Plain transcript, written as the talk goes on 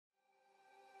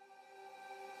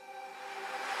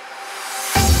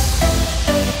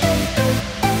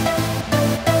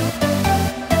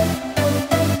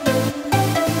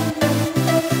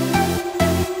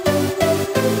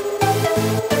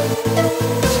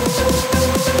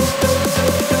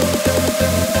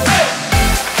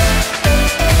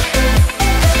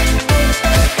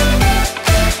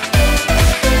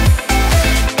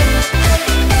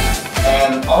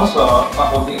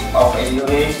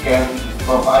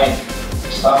provide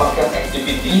summer camp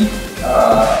activity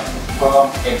from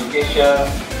education,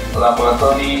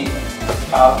 laboratory,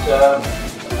 culture.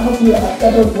 I hope you have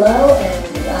settled well and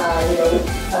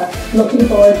looking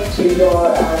forward to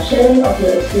your sharing of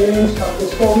your experience of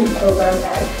this 4-week program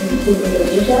in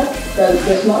Indonesia.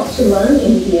 There's lots to learn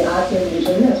in the ASEAN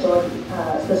region as well,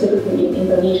 specifically in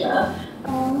Indonesia.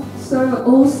 So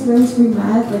all students we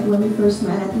met, like when we first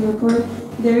met at the airport,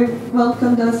 they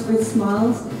welcomed us with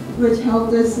smiles, which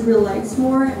helped us relax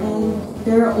more, and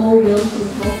they're all willing to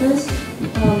help us.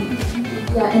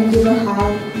 And we will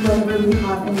have whenever we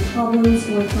have any problems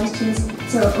or questions.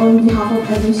 So on behalf of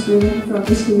every student from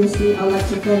HKUST, I'd like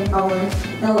to thank our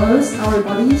LOs, our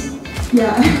buddies.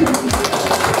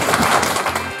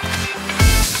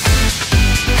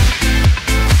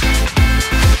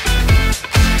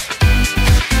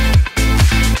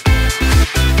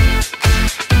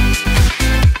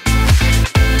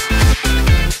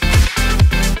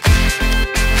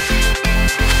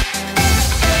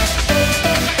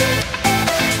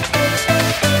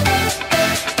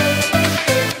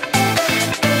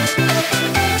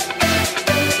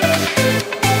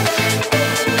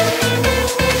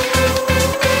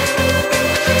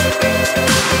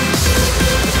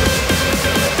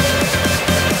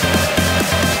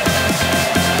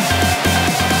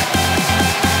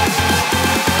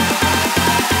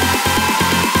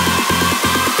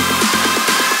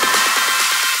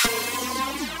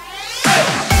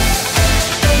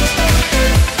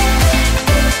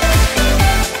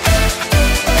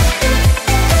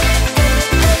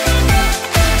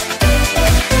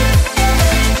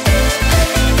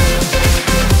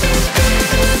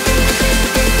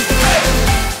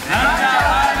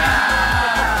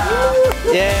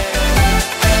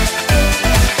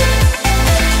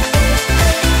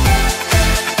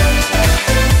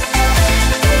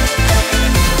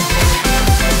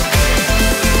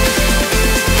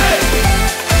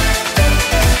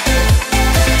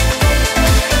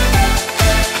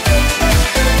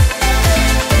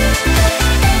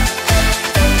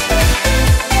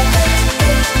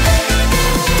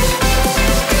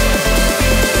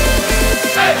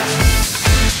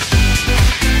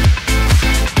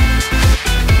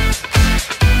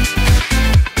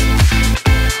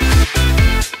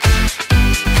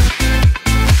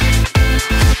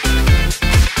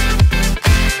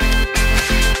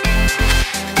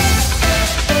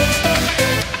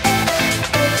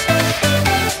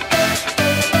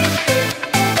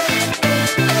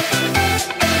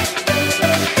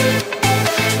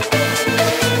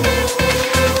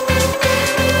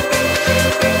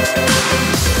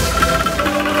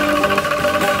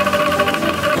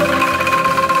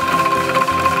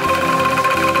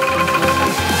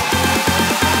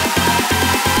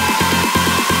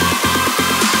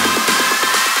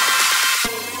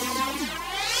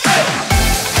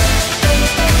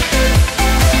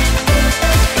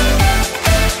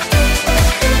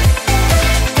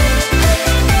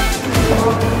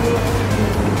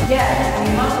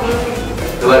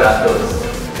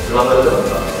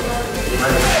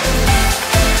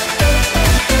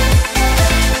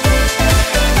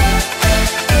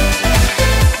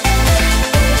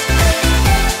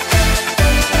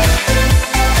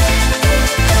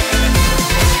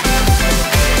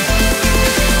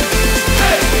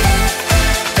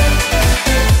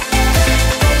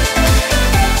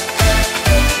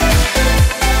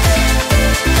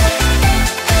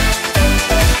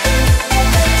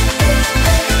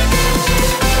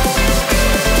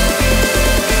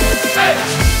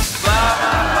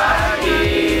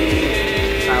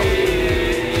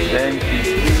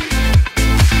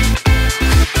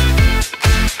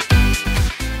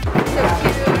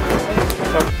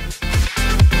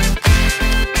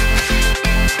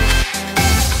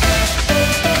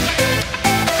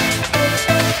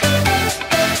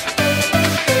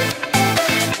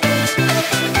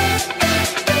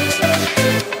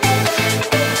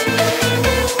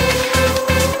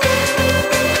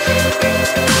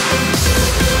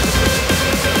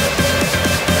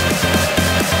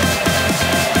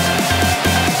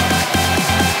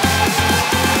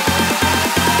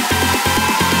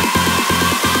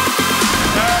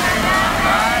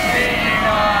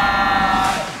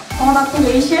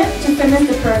 Congratulations to finish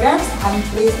the programs. I'm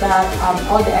pleased that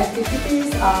all the activities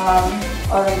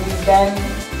already done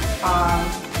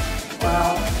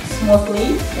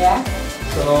smoothly.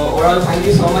 So overall, thank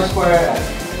you so much for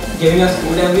giving us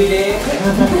food every day,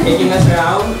 taking us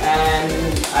around, and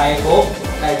I hope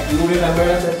that you remember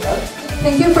us as well.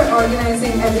 Thank you for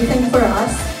organizing everything for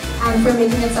us and for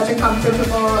making it such a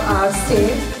comfortable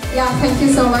stay. Yeah, thank you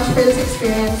so much for this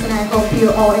experience, and I hope you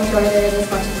all enjoyed it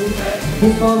as much as we did.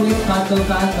 This 4 weeks got so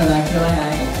fast, but I feel like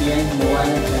I experienced more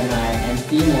than and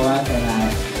see more than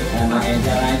my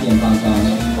entire life in Hong Kong.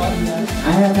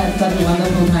 I have had such a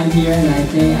wonderful time here, and I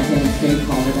think I can say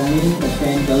confidently the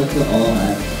same goes to all of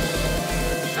us.